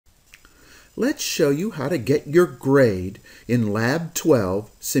let's show you how to get your grade in Lab 12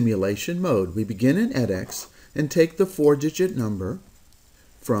 simulation mode. We begin in edX and take the 4-digit number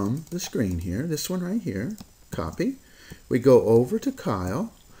from the screen here, this one right here, copy. We go over to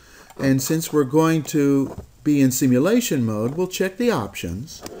Kyle, and since we're going to be in simulation mode, we'll check the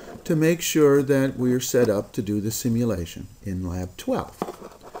options to make sure that we're set up to do the simulation in Lab 12.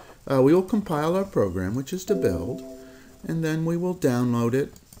 We will compile our program, which is to build, and then we will download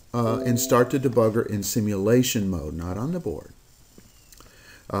it and start the debugger in simulation mode, not on the board.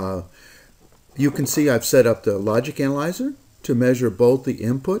 You can see I've set up the logic analyzer to measure both the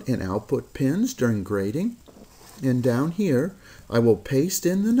input and output pins during grading. And down here, I will paste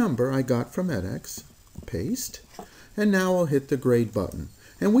in the number I got from edX, paste, and now I'll hit the grade button.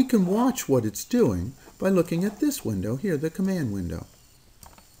 And we can watch what it's doing by looking at this window here, the command window.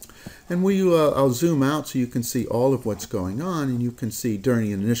 And I'll zoom out so you can see all of what's going on, and you can see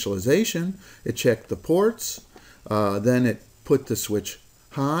during the initialization, it checked the ports, then it put the switch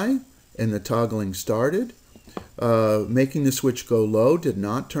high, and the toggling started. Making the switch go low did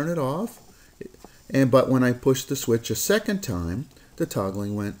not turn it off, but when I pushed the switch a second time, the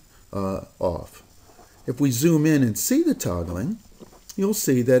toggling went off. If we zoom in and see the toggling, you'll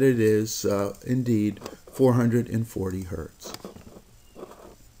see that it is indeed 440 Hertz,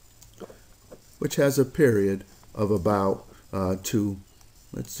 which has a period of about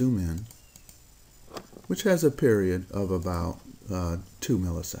let's zoom in, which has a period of about 2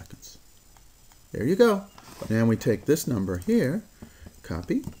 milliseconds. There you go. Now we take this number here,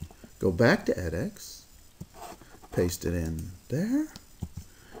 copy, go back to edX, paste it in there,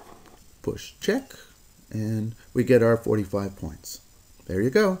 push check, and we get our 45 points. There you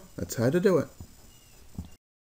go. That's how to do it.